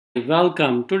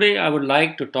Welcome. Today I would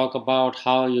like to talk about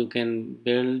how you can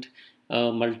build a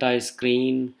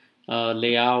multi-screen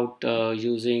layout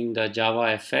using the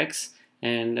JavaFX.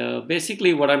 And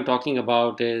basically what I'm talking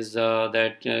about is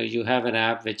that you have an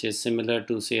app which is similar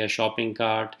to say a shopping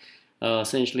cart.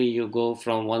 Essentially you go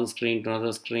from one screen to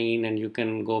another screen and you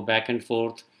can go back and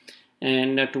forth,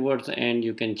 and towards the end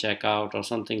you can check out or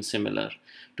something similar.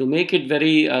 To make it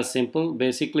very simple,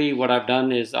 basically what I've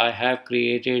done is I have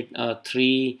created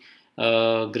three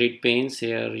grid panes.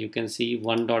 Here you can see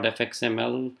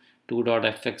 1.fxml,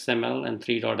 2.fxml and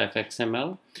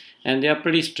 3.fxml, and they are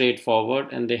pretty straightforward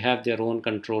and they have their own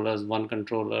controllers: one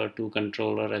controller, two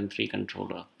controller and three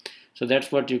controller. So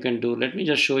that's what you can do. Let me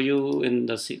just show you in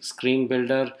the screen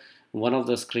builder one of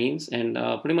the screens, and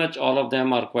pretty much all of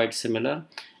them are quite similar,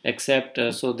 except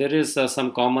so there is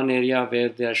some common area where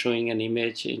they are showing an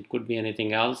image. It could be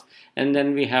anything else, and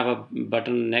then we have a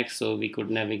button next so we could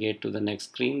navigate to the next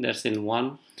screen. That's in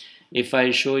one. If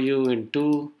I show you in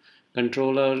two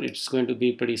controller, it's going to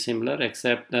be pretty similar,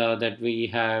 except that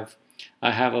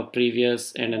I have a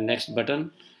previous and a next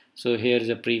button. So here is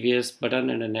a previous button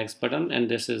and a next button, and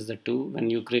this is the two. When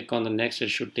you click on the next, it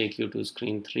should take you to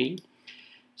screen 3.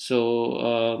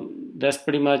 So that's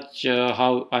pretty much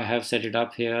how I have set it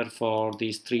up here for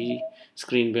these three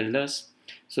screen builders.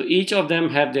 So each of them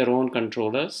have their own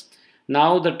controllers.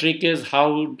 Now the trick is,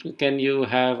 how can you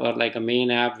have like a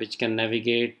main app which can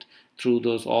navigate through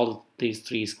all these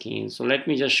three screens? So let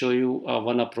me just show you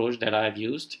one approach that I've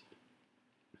used.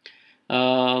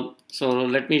 So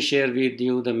let me share with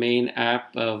you the main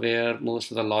app where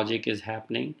most of the logic is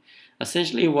happening.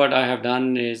 Essentially what I have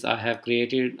done is I have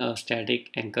created a static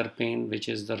anchor pane, which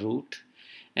is the root,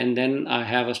 and then I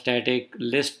have a static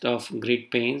list of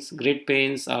grid panes. Grid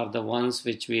panes are the ones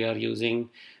which we are using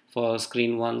for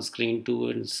screen 1, screen 2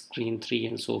 and screen 3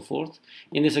 and so forth.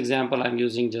 In this example I'm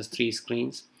using just 3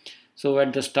 screens. So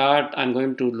at the start I'm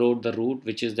going to load the root,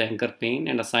 which is the anchor pane,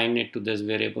 and assign it to this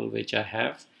variable which I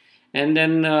have. And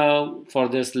then for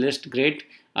this list grid,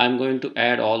 I'm going to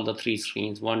add all the three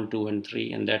screens, 1, 2 and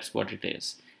 3, and that's what it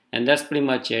is. And that's pretty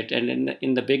much it. And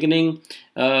in the beginning,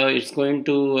 it's going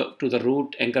to the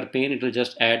root anchor pane. It will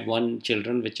just add one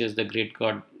children, which is the grid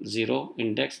got 0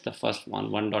 index, the first one,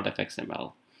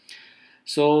 1.fxml.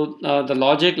 So the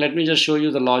logic, let me just show you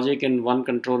the logic in one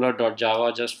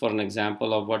controller.java just for an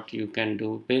example of what you can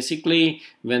do. Basically,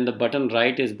 when the button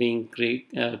right is being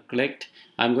clicked,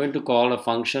 I'm going to call a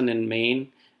function in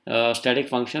main, static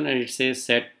function, and it says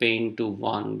set pane to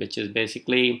 1, which is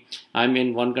basically I'm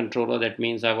in one controller. That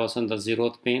means I was on the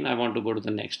 0th pane. I want to go to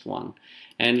the next one.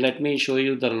 And let me show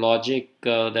you the logic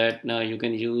that you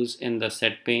can use in the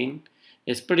set pane.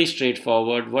 It's pretty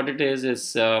straightforward. What it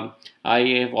is I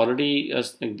have already,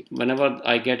 whenever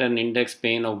I get an index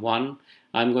pane of 1,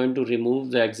 I'm going to remove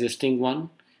the existing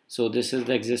one. So this is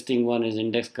the existing one, is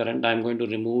index current. I'm going to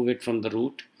remove it from the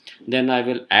root. Then I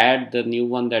will add the new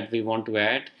one that we want to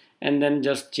add, and then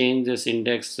just change this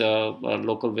index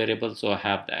local variable, so I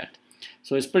have that.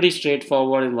 So it's pretty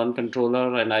straightforward in one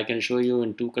controller, and I can show you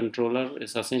in two controller.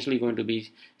 It's essentially going to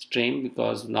be stream,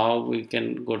 because now we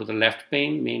can go to the left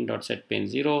pane, main.setPane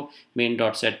 0,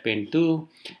 main.setPane 2,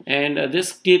 and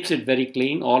this keeps it very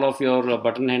clean. All of your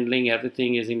button handling,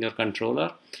 everything is in your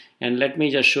controller. And let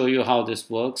me just show you how this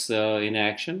works in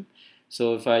action.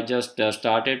 So if I just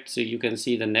start it, so you can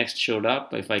see the next showed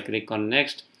up. If I click on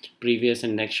next, previous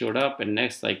and next showed up, and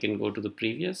next I can go to the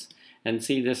previous. And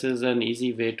see, this is an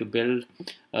easy way to build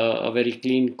a very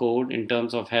clean code in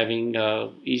terms of having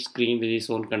each screen with its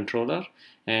own controller.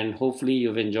 And hopefully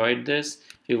you've enjoyed this.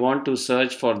 If you want to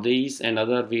search for these and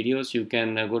other videos, you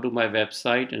can go to my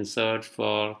website and search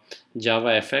for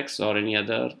JavaFX or any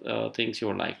other things you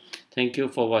would like. Thank you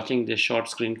for watching this short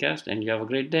screencast, and you have a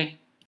great day.